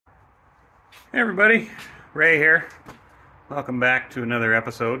Hey everybody, Ray here. Welcome back to another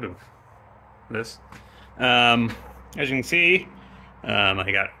episode of this. As you can see,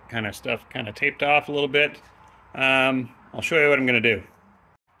 I got stuff taped off a little bit. I'll show you what I'm going to do.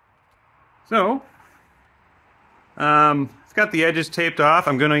 So, I've got the edges taped off.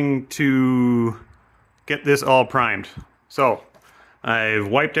 I'm going to get this all primed. So, I've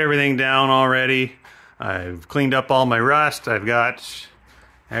wiped everything down already. I've cleaned up all my rust. I've got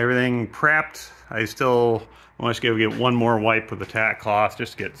everything prepped. I still want to get one more wipe with the tack cloth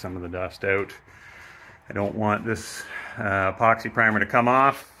just to get some of the dust out. I don't want this epoxy primer to come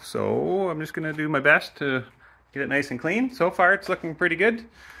off, so I'm just going to do my best to get it nice and clean. So far it's looking pretty good.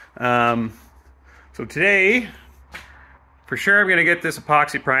 So today, for sure I'm going to get this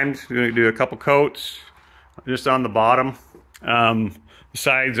epoxy primed. I'm going to do a couple coats just on the bottom. The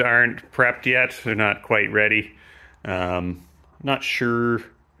sides aren't prepped yet. They're not quite ready. Not sure.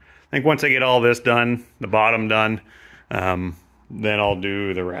 I think once I get all this done, the bottom done, then I'll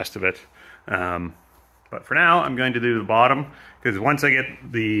do the rest of it. But for now, I'm going to do the bottom, because once I get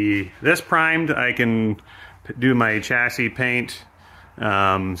this primed, I can do my chassis paint. It's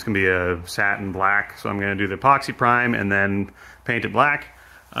going to be a satin black, so I'm going to do the epoxy prime and then paint it black.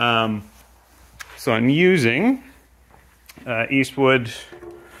 So I'm using Eastwood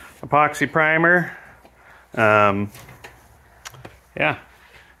epoxy primer. Yeah,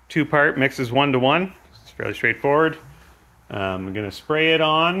 2-part, mixes 1-to-1. It's fairly straightforward. I'm going to spray it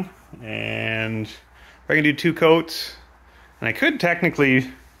on, and I can do 2 coats. And I could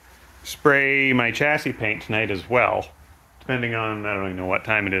technically spray my chassis paint tonight as well, depending on, I don't even know what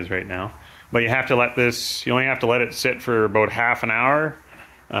time it is right now. But you have to let this, you only have to let it sit for about half an hour.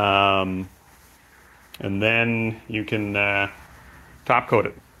 And then you can top coat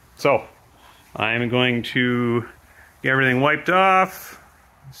it. So I'm going to get everything wiped off,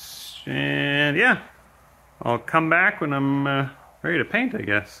 and yeah, I'll come back when I'm ready to paint, I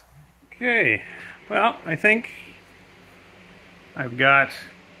guess. Okay, well, I think I've got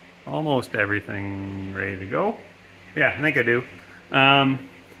almost everything ready to go. Yeah, I think I do. I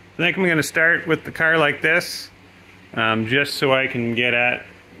think I'm going to start with the car like this, just so I can get at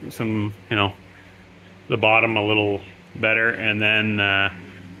some, the bottom a little better, and then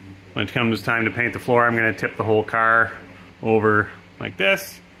when it comes time to paint the floor, I'm going to tip the whole car over like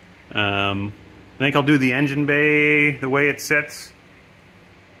this. I think I'll do the engine bay the way it sits.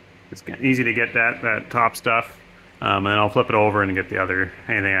 It's easy to get that top stuff. And then I'll flip it over and get the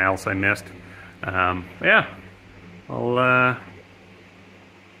anything else I missed. Yeah, I'll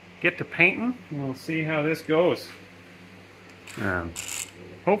get to painting, and we'll see how this goes.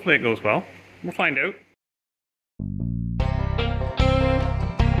 Hopefully it goes well. We'll find out.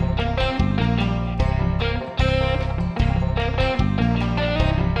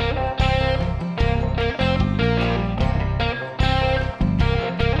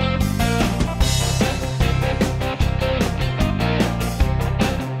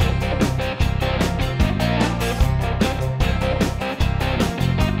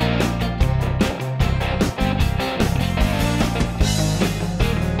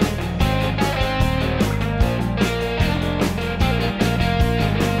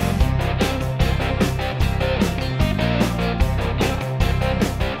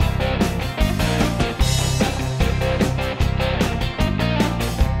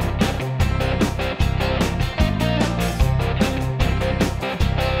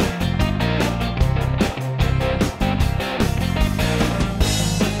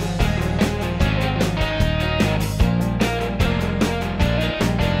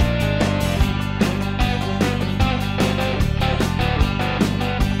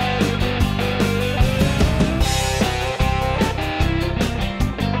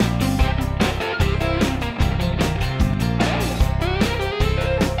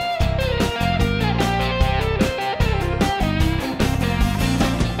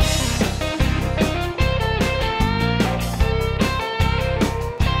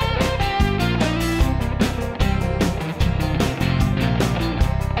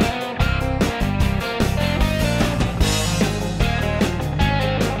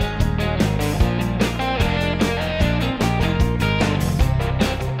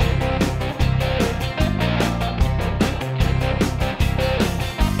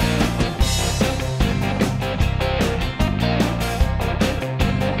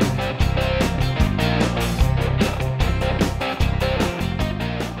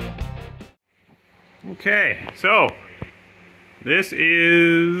 Okay, so this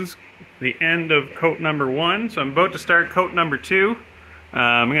is the end of coat number 1. So I'm about to start coat number 2.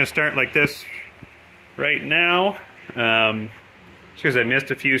 I'm going to start like this right now. because I missed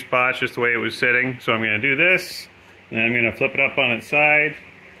a few spots just the way it was sitting. So I'm going to do this, and I'm going to flip it up on its side.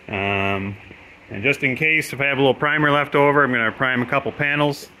 And just in case, if I have a little primer left over, I'm going to prime a couple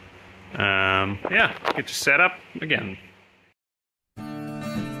panels. Yeah, get you set up again.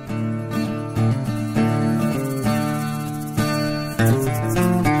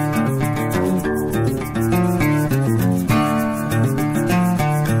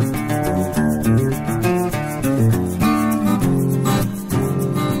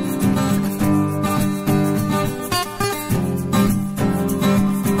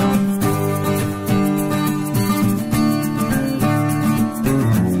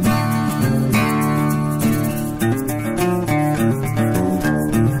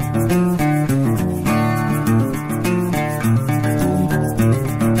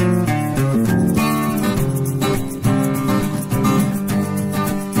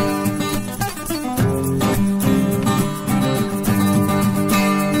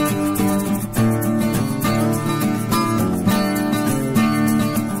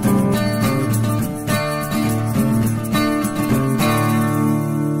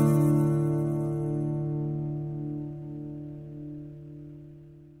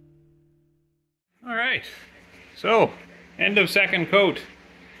 Alright, so end of second coat.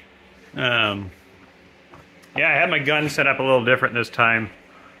 Yeah, I had my gun set up a little different this time.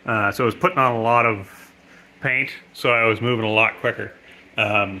 So I was putting on a lot of paint, so I was moving a lot quicker.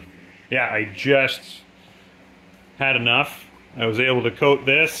 Yeah, I just had enough. I was able to coat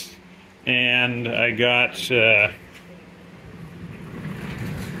this, and I got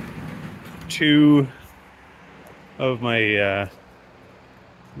 2 of my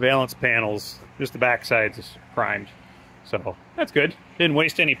valance panels, just the back sides is primed, so that's good. Didn't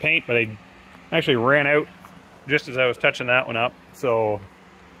waste any paint, but I actually ran out just as I was touching that one up, so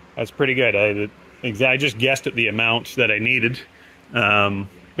that's pretty good. I just guessed at the amount that I needed,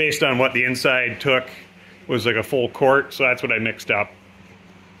 based on what the inside took was like a full quart, so that's what I mixed up.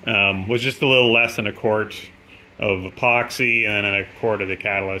 Was just a little less than a quart of epoxy and then a quart of the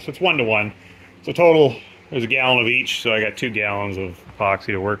catalyst. So it's 1 to 1. So total, there's a gallon of each, so I got 2 gallons of epoxy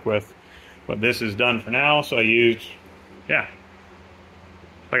to work with. But this is done for now, so I used, yeah,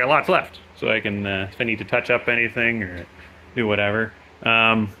 I got lots left. So I can, if I need to touch up anything or do whatever.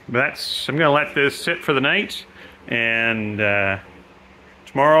 I'm gonna let this sit for the night, and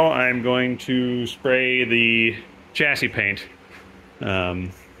tomorrow I'm going to spray the chassis paint.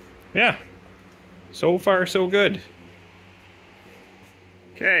 Yeah, so far so good.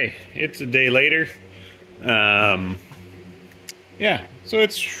 Okay, it's a day later. Yeah, so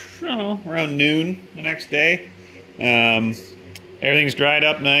it's, I don't know, around noon the next day. Everything's dried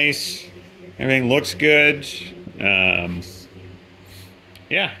up nice. Everything looks good.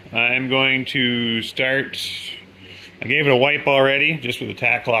 Yeah, I'm going to start. I gave it a wipe already, just with the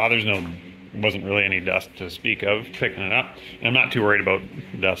tack cloth. Wasn't really any dust to speak of picking it up. And I'm not too worried about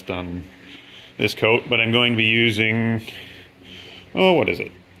dust on this coat, but I'm going to be using, oh, what is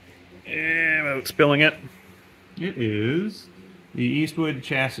it? Without spilling it. It is the Eastwood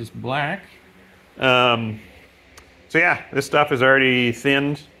Chassis Black. So yeah, this stuff is already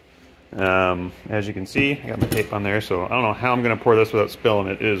thinned. As you can see, I got my tape on there, so I don't know how I'm going to pour this without spilling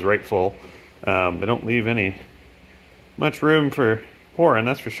it. It is right full. They don't leave much room for pouring,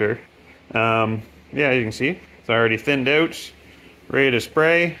 that's for sure. Yeah, you can see it's already thinned out, ready to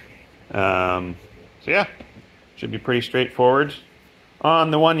spray. So yeah, should be pretty straightforward.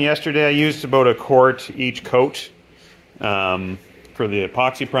 On the one yesterday, I used about a quart each coat for the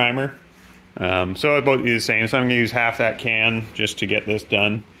epoxy primer. So about the same, so I'm going to use half that can just to get this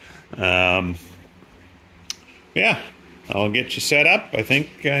done. Yeah, I'll get you set up. I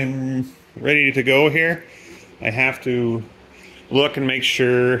think I'm ready to go here. I have to look and make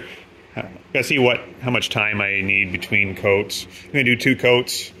sure, gotta see how much time I need between coats. I'm going to do 2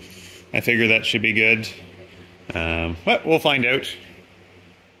 coats. I figure that should be good. But we'll find out.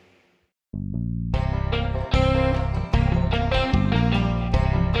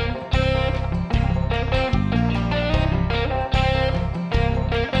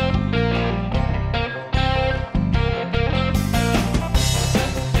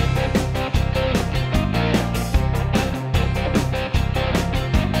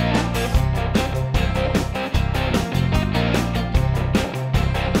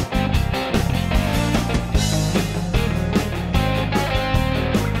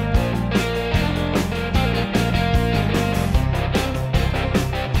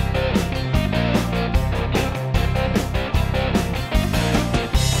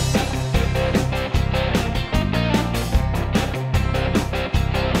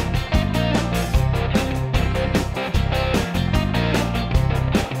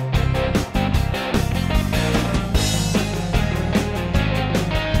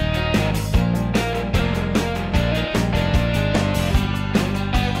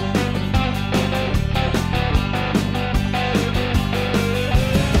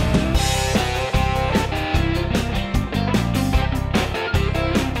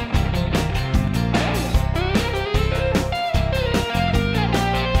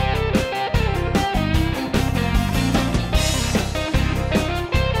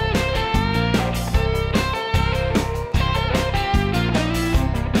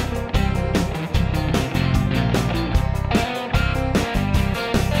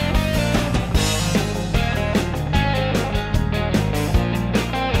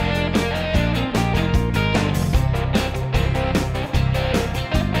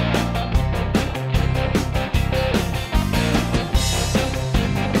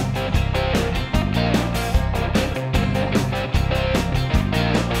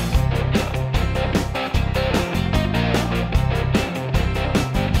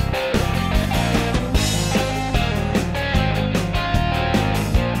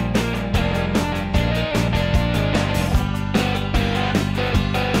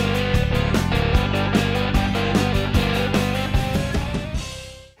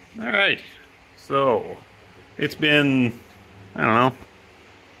 it's been, I don't know,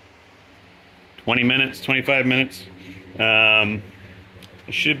 20 minutes, 25 minutes. I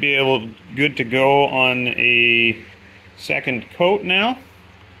should be good to go on a second coat now.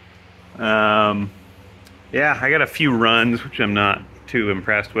 Yeah, I got a few runs, which I'm not too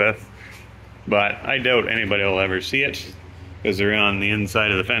impressed with, but I doubt anybody will ever see it because they're on the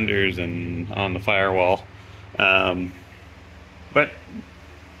inside of the fenders and on the firewall. But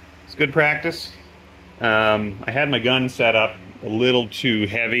it's good practice. I had my gun set up a little too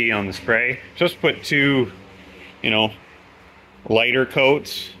heavy on the spray. Just put two, lighter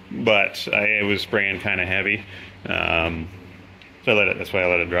coats, but I was spraying kind of heavy. So that's why I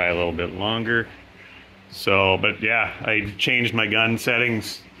let it dry a little bit longer. So, but yeah, I changed my gun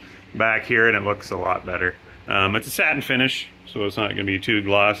settings back here and it looks a lot better. It's a satin finish, so it's not going to be too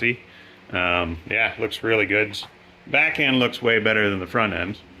glossy. Yeah, it looks really good. Back end looks way better than the front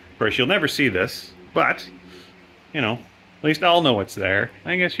end. Of course, you'll never see this, but, at least I'll know it's there.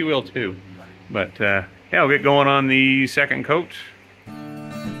 I guess you will too. But, yeah, I'll get going on the second coat.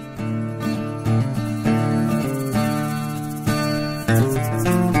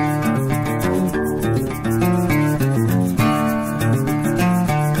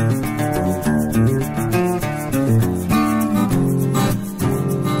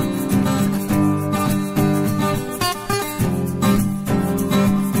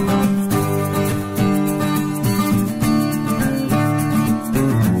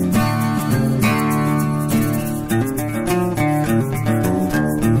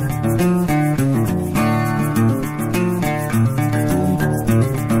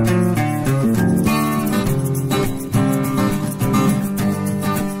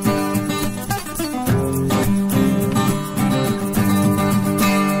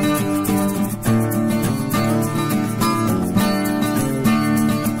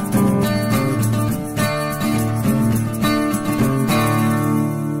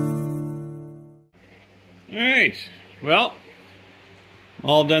 Alright, well,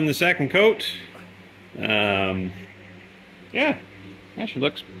 all done the second coat. Yeah, actually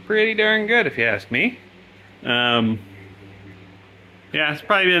looks pretty darn good if you ask me. Yeah, it's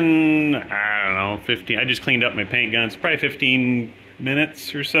probably been, I don't know, 15, I just cleaned up my paint gun. It's probably 15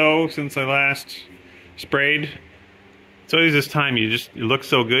 minutes or so since I last sprayed. It's always this time it looks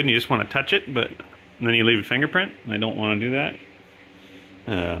so good and you just want to touch it, but then you leave a fingerprint, and I don't want to do that.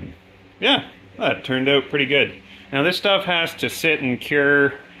 Yeah. That turned out pretty good. Now this stuff has to sit and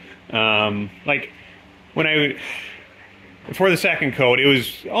cure. Like before the second coat, it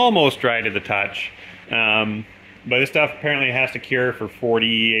was almost dry to the touch. But this stuff apparently has to cure for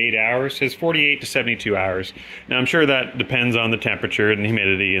 48 hours. It says 48 to 72 hours. Now I'm sure that depends on the temperature and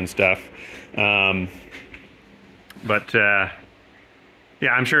humidity and stuff. Yeah,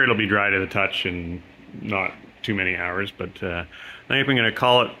 I'm sure it'll be dry to the touch in not too many hours. But I think I'm going to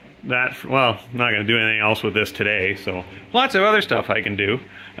call it that. Well, I'm not going to do anything else with this today, so lots of other stuff I can do.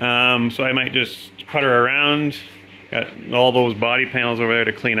 So I might just putter around. Got all those body panels over there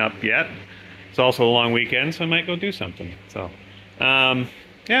to clean up yet. It's also a long weekend, so I might go do something. So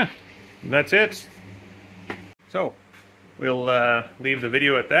yeah, that's it. So we'll leave the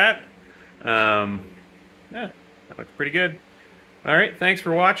video at that. Yeah, that looks pretty good. All right, thanks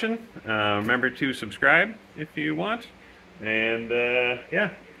for watching. Remember to subscribe if you want. And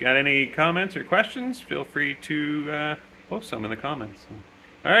yeah, got any comments or questions, feel free to post some in the comments.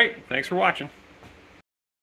 All right, thanks for watching.